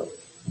go there.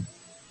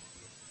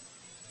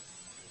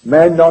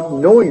 Man not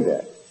knowing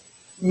that,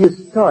 he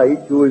is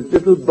tied to his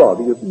little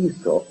body of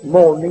Esau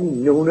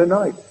morning, noon, and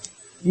night.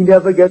 He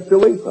never gets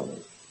away from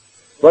it.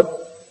 But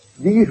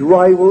these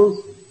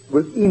rivals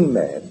within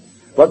man,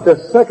 but the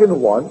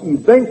second one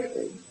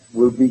eventually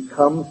will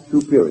become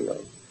superior.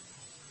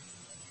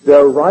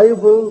 Their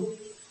rival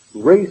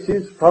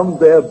races from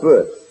their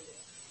birth.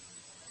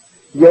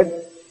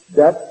 Yet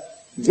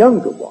that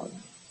younger one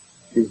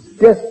is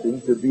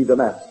destined to be the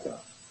master.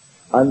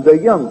 And the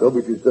younger,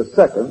 which is the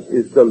second,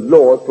 is the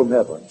Lord from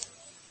heaven.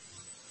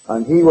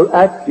 And he will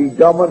actually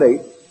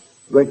dominate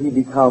when he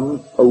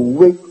becomes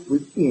awake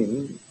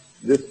within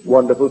this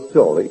wonderful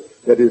story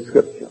that is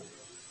Scripture.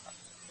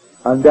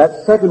 And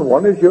that second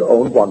one is your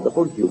own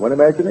wonderful human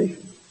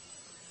imagination.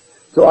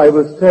 So I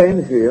will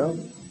stand here,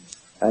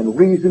 and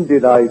reason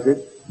denies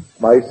it,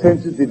 my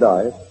senses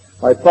deny it,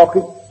 my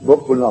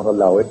pocketbook will not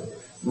allow it,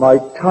 my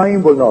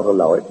time will not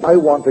allow it. I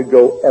want to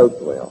go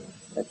elsewhere.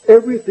 And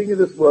everything in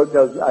this world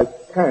tells me I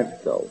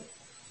can't go.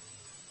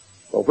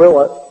 Well,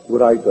 where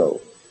would I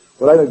go?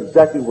 Well, I know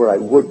exactly where I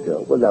would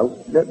go. Well, now,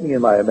 let me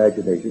in my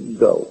imagination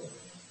go.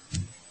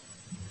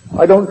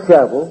 I don't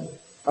travel.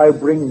 I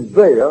bring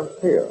there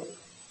here.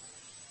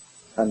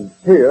 And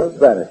here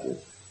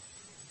vanishes.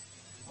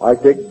 I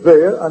take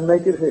there and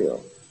make it here.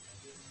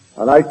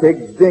 And I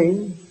take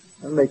then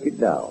and make it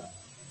now.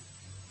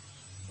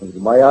 And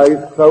with my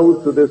eyes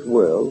closed to this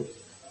world,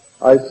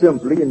 I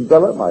simply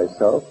envelop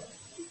myself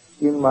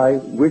in my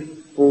wish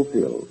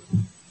fulfilled.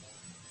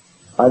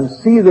 And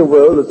see the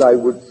world as I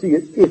would see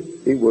it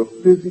if it were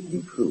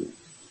physically true.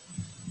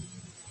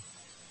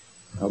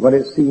 And when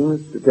it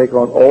seems to take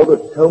on all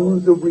the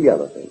tones of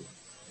reality,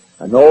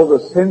 and all the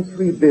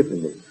sensory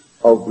vividness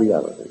of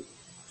reality.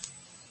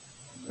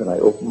 Then I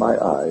open my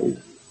eyes,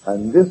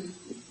 and this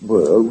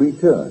world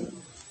returns.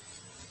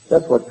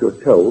 That's what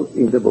you're told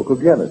in the book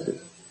of Genesis.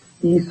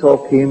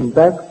 Esau came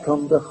back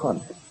from the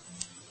hunt,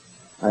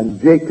 and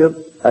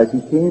Jacob, as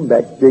he came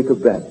back, Jacob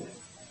vanished.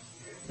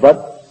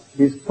 But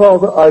his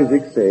father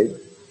Isaac said,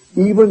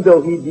 even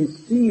though he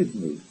deceived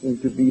me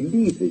into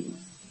believing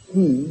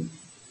he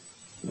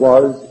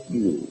was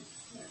you,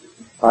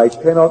 I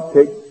cannot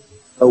take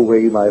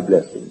away my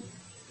blessing.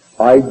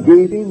 I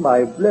gave him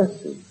my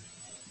blessing.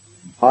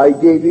 I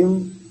gave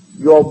him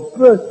your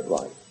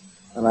birthright,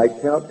 and I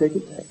cannot take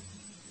it back.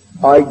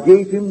 I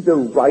gave him the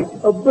right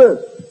of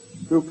birth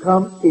to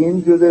come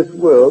into this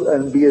world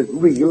and be as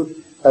real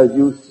as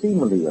you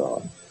seemingly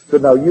are. So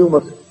now you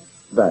must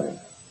vanish.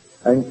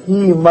 And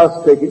he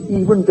must take it,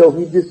 even though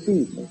he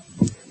deceived me.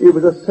 It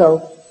was a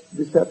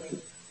self-deception.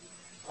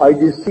 I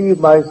deceived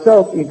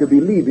myself into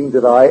believing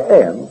that I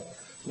am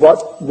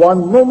what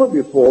one moment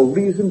before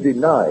reason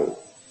denied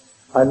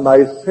and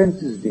my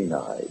senses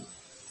denied.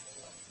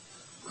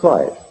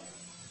 Try it.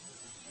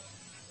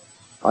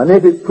 And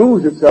if it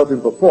proves itself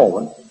in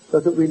performance,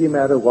 does it really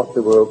matter what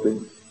the world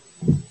thinks?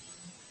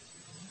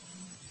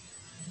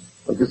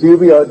 But you see,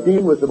 we are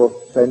dealing with the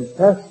most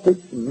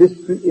fantastic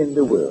mystery in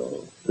the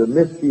world, the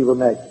mystery of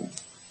imagining.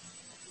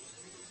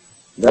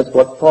 That's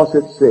what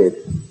Fawcett said.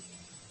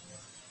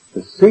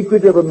 The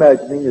secret of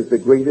imagining is the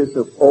greatest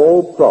of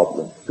all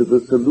problems, to the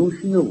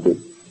solution of which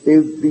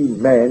every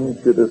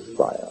man should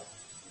aspire.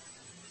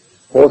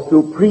 For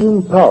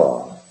supreme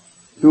power,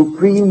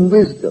 supreme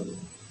wisdom,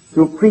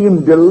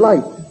 supreme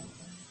delight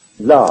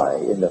lie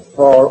in the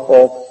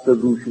far-off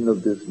solution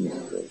of this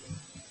mystery.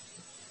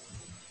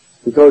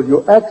 Because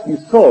you're actually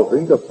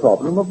solving the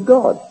problem of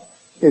God.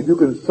 If you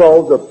can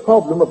solve the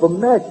problem of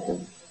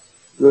imagining,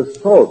 you're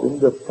solving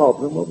the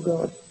problem of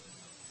God.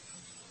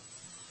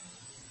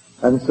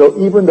 And so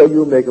even though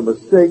you make a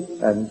mistake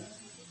and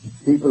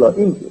people are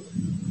injured,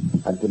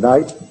 and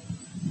tonight,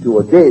 to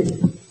a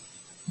dead,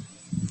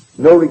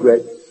 no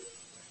regrets,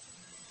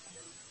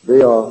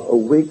 they are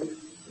awake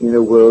in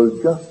a world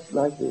just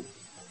like this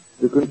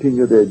to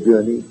continue their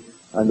journey,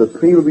 and the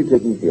tree will be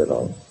taken care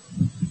of.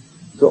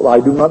 So I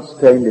do not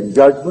stand in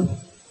judgment,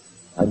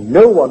 and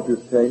no one to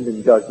stand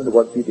in judgment of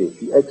what he did.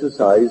 He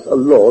exercised a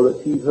law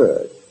that he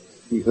heard.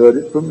 He heard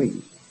it from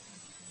me.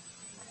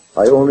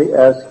 I only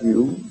ask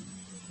you,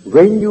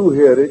 when you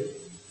hear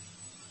it,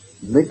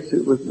 mix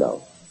it with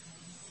love.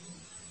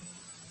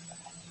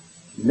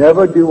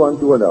 Never do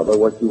unto another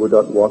what you would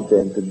not want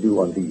them to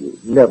do unto you.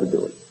 Never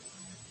do it.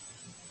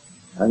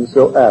 And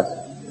so ask,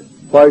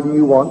 why do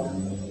you want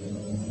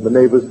the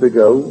neighbors to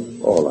go?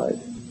 All right.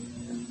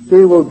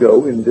 They will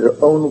go in their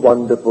own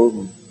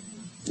wonderful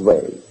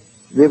way.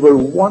 They will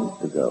want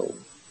to go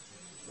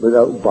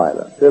without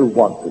violence. They'll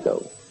want to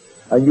go.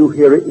 And you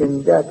hear it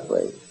in that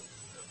way.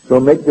 So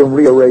make them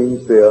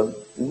rearrange their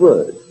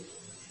words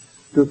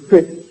to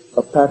fit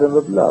a pattern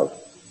of love.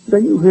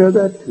 Then you hear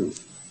that too.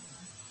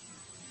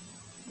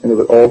 And it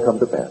will all come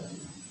to pass.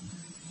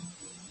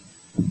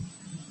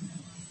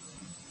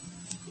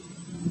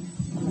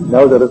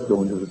 Now let us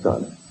go into the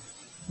silence.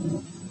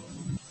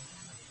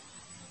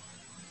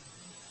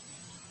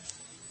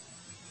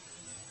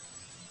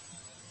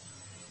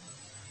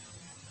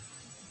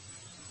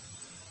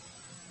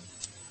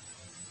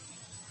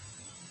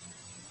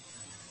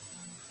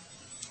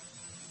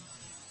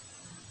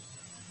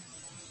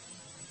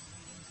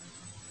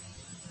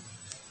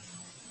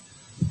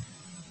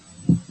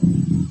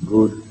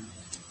 Good.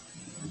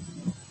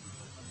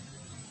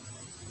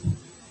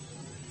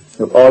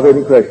 Are there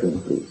any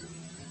questions, please?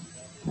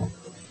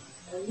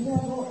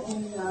 Neville,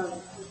 in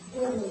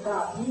talking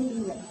about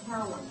using the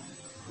talent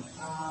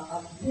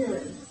of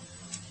hearing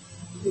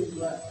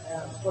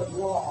for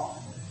law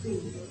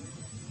speaking.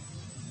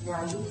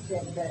 Now you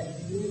said that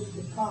you used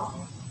to talk.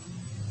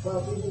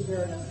 Well, isn't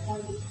there an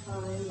appointed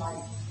time,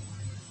 like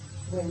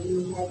when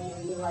you had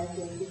your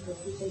realization, because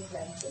you think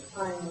that's the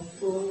time of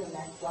schooling and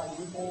that's why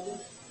you had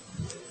it?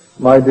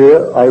 My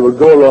dear, I will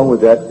go along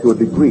with that to a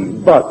degree,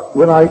 but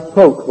when I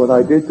spoke, what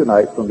I did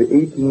tonight from the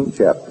 18th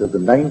chapter, the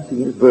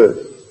 19th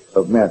verse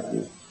of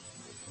Matthew,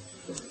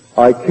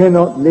 I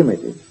cannot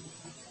limit it.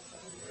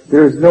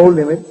 There is no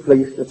limit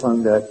placed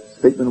upon that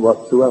statement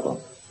whatsoever.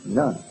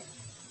 None.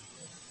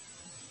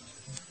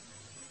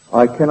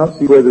 I cannot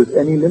see where there's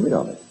any limit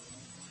on it.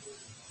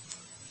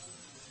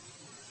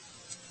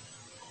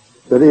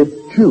 That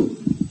if two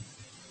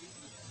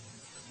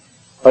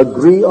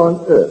agree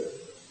on earth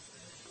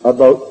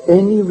about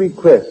any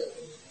request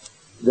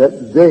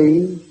that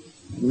they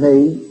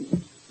may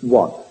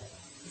want,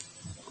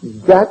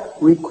 that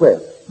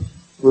request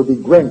will be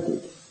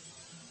granted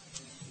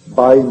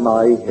by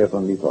my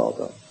Heavenly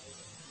Father.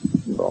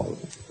 No.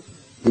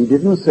 He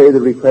didn't say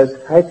the request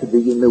had to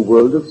be in the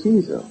world of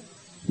Caesar.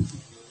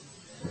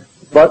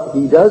 But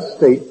he does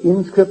state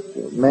in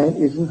Scripture, man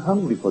isn't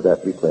hungry for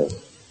that request.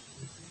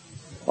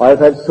 I've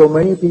had so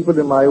many people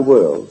in my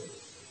world,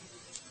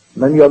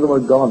 many of them are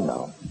gone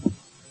now.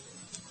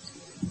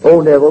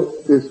 Oh, Neville,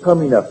 there's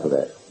come enough for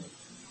that.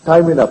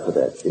 time enough for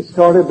that. It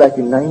started back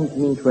in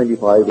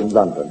 1925 in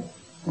London,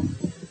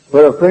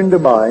 where a friend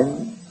of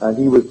mine, and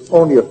he was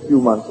only a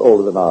few months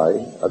older than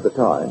I at the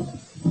time,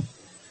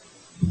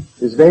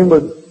 his name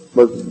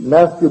was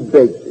Matthew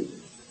Begley.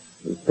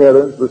 His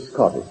parents were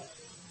Scottish.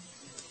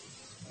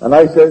 And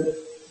I said,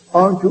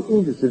 aren't you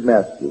interested,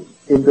 Matthew,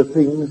 in the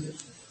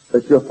things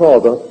that your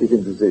father is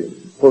interested in?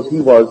 Of course,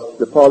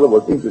 the father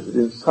was interested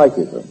in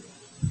psychism.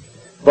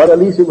 But at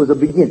least it was a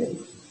beginning.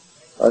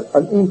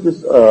 An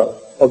interest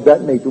of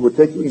that nature would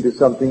take you into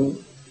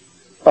something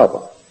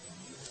other.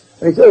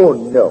 And he said, oh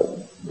no,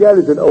 Dad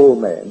is an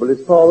old man. But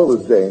his father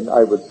was then,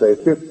 I would say,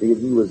 50,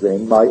 and he was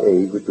then my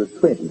age, which was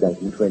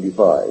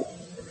 1925.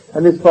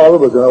 And his father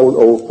was an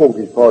old folk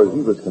as far as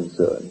he was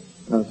concerned.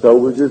 And so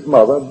was his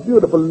mother, a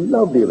beautiful,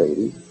 lovely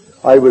lady,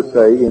 I would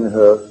say in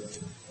her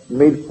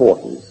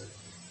mid-40s.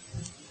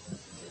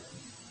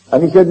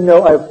 And he said,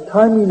 no, I have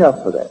time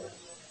enough for that.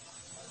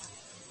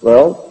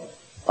 Well,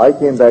 I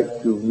came back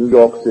to New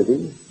York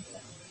City.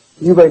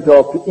 He went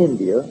off to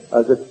India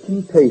as a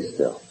tea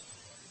taster,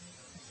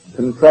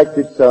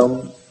 contracted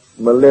some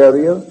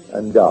malaria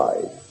and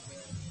died.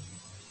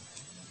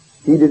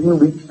 He didn't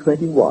reach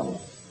 21.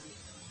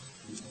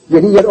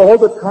 Yet he had all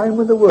the time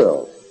in the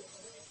world.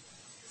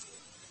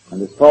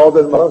 And his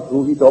father and mother,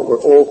 who he thought were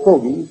all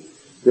fogies,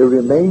 they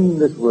remained in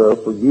this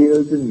world for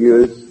years and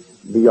years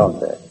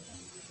beyond that.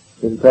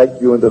 In fact,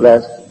 during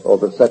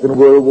the Second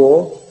World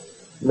War,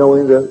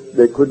 knowing that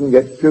they couldn't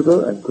get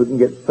sugar and couldn't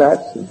get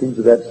fats and things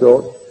of that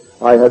sort,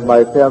 I had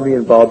my family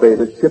in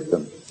Barbados ship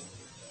them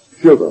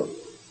sugar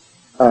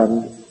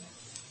and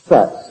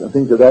fats and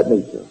things of that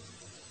nature,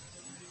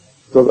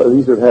 so that at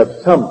least would have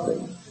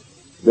something.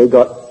 They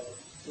got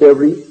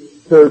every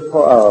third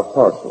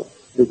parcel,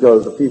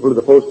 because the people at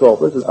the post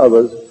office and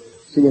others,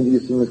 seeing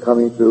these things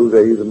coming through,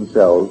 they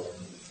themselves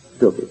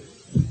took it.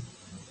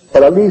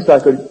 But at least I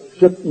could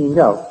ship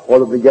enough for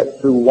them to get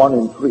through 1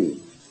 in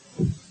 3.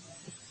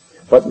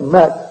 But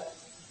Matt,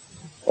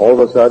 all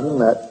of a sudden,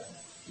 Matt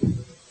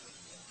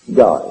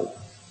died.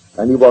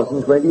 And he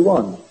wasn't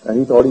 21. And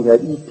he thought he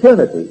had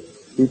eternity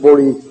before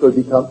he could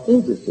become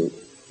interested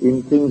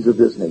in things of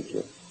this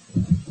nature.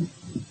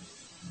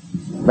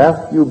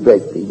 Matthew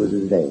Begley was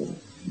his name.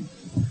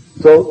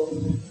 So,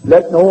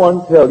 let no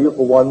one tell you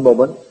for one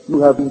moment,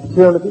 you have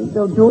eternity.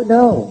 No, do it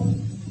now.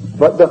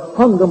 But the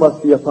hunger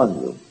must be upon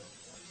you.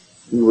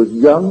 He was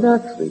young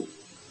naturally.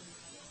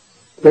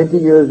 20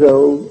 years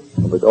old,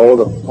 with all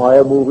the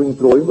fire moving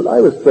through him, but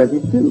I was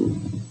 22.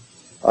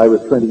 I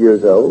was 20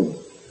 years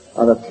old,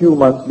 and a few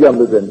months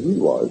younger than he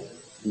was.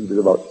 He was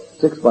about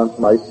 6 months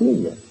my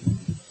senior.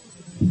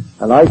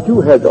 And I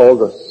too had all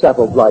the sap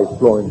of life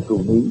flowing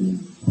through me,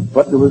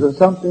 but there was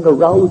something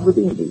aroused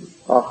within me,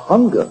 a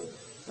hunger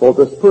for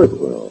the spirit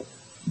world.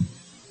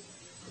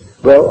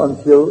 Well,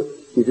 until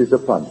it is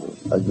upon you,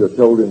 as you're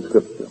told in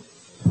Scripture,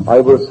 I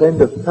will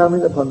send a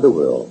famine upon the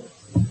world.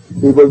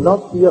 It will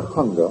not be a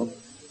hunger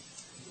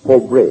for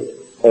bread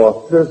or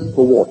a thirst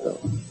for water,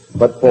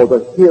 but for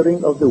the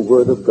hearing of the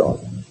Word of God.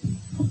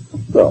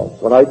 So,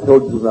 what I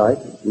told you tonight,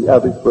 the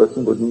average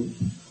person wouldn't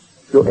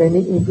show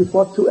any interest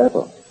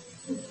whatsoever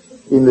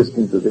in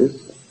listening to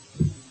this.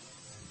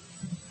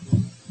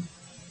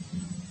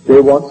 They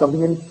want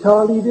something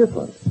entirely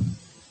different.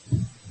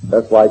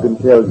 That's why I can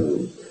tell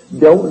you,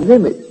 don't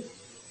limit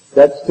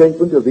that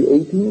statement of the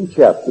 18th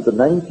chapter, the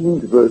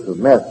 19th verse of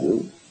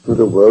Matthew, to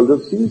the world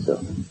of Caesar.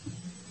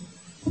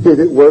 If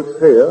it works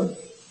here,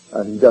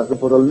 and he doesn't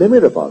put a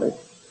limit upon it,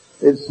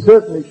 it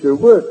certainly should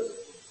work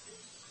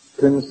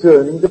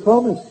concerning the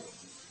promise.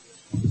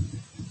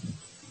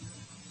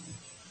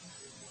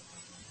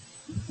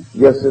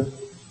 Yes, sir?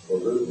 Well,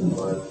 this is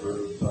my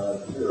first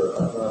time here.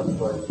 I'm not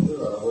quite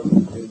sure on what you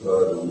mean by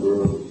the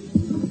world of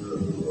Caesar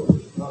and the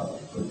world of God.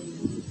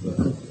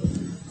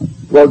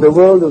 Well, the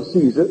world of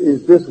Caesar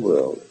is this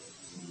world,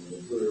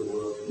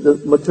 the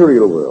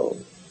material world.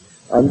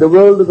 And the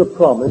world of the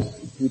promise,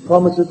 he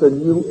promises a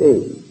new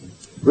age,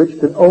 which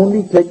can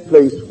only take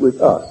place with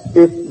us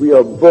if we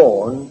are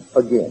born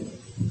again.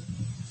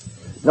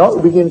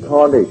 Not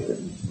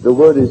reincarnation. The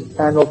word is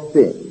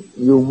Attain.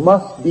 You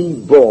must be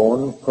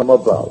born from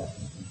above.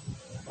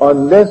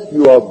 Unless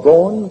you are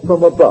born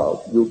from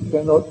above, you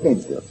cannot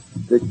enter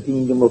the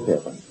kingdom of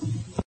heaven.